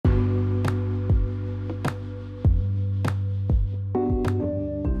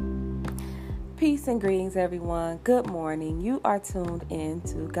Peace and greetings, everyone. Good morning. You are tuned in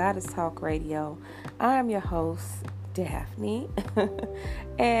to Goddess Talk Radio. I am your host, Daphne,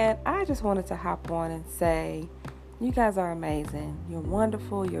 and I just wanted to hop on and say, you guys are amazing. You're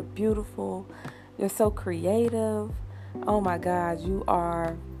wonderful. You're beautiful. You're so creative. Oh my God, you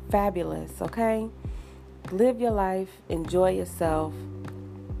are fabulous, okay? Live your life. Enjoy yourself.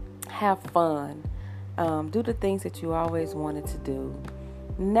 Have fun. Do the things that you always wanted to do.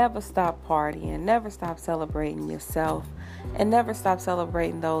 Never stop partying, never stop celebrating yourself, and never stop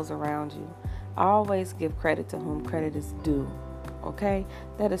celebrating those around you. Always give credit to whom credit is due, okay?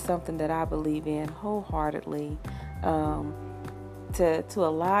 That is something that I believe in wholeheartedly, to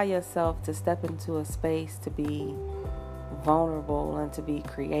allow yourself to step into a space to be vulnerable and to be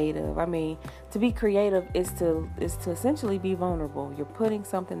creative. I mean, to be creative is to essentially be vulnerable. You're putting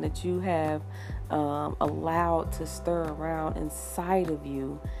something that you have allowed to stir around inside of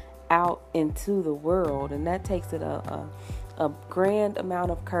you out into the world, and that takes it a grand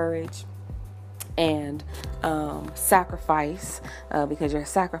amount of courage and sacrifice, because you're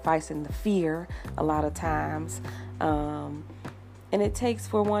sacrificing the fear a lot of times, and it takes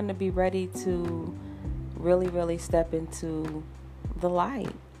for one to be ready to really step into the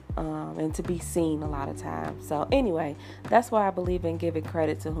light, and to be seen a lot of times. So anyway, that's why I believe in giving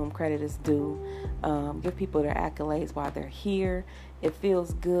credit to whom credit is due. Give people their accolades while they're here. It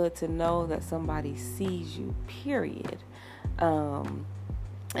feels good to know that somebody sees you, period.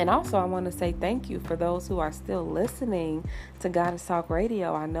 And also, I want to say thank you for those who are still listening to Goddess Talk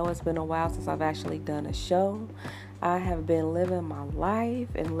Radio. I know it's been a while since I've actually done a show. I have been living my life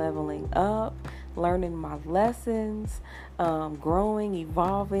and leveling up, learning my lessons, growing,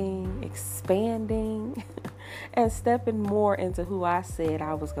 evolving, expanding, and stepping more into who I said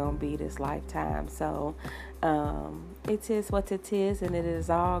I was going to be this lifetime. So it is what it is, and it is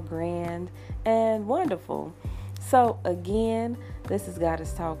all grand and wonderful. So again, this is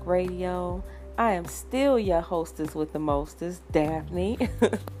Goddess Talk Radio. I am still your hostess with the mostest, Daphne.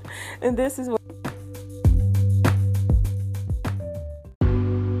 And this is what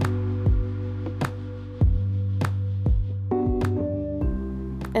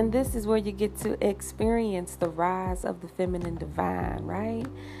this is where you get to experience the rise of the feminine divine, right?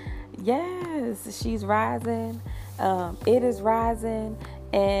 Yes, she's rising. It is rising.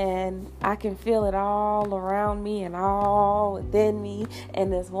 And I can feel it all around me and all within me.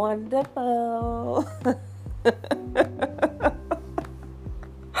 And it's wonderful.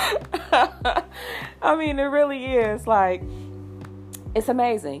 I mean, it really is. Like, it's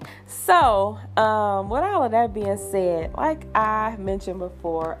amazing. So, with all of that being said, like I mentioned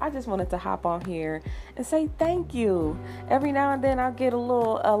before, I just wanted to hop on here and say thank you. Every now and then I'll get a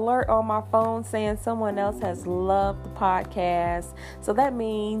little alert on my phone saying someone else has loved the podcast. So that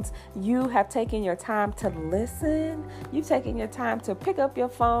means you have taken your time to listen. You've taken your time to pick up your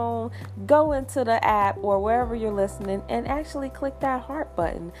phone, go into the app or wherever you're listening and actually click that heart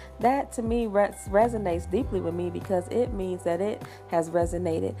button. That to me resonates deeply with me because it means that it has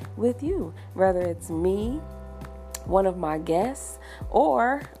resonated with you, whether it's me, one of my guests,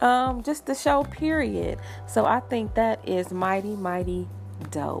 or just the show, period. So I think that is mighty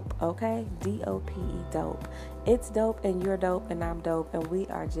dope. Okay, DOPE, dope. It's dope and you're dope and I'm dope, and we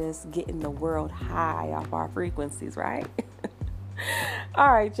are just getting the world high off our frequencies, right?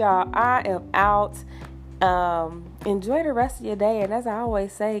 All right, y'all, I am out. Enjoy the rest of your day, and as I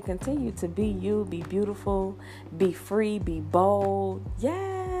always say, continue to be you, be beautiful, be free, be bold.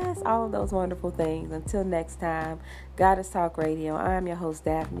 Yes, all of those wonderful things. Until next time, Goddess Talk Radio. I am your host,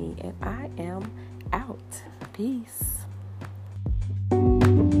 Daphne, and I am out. Peace.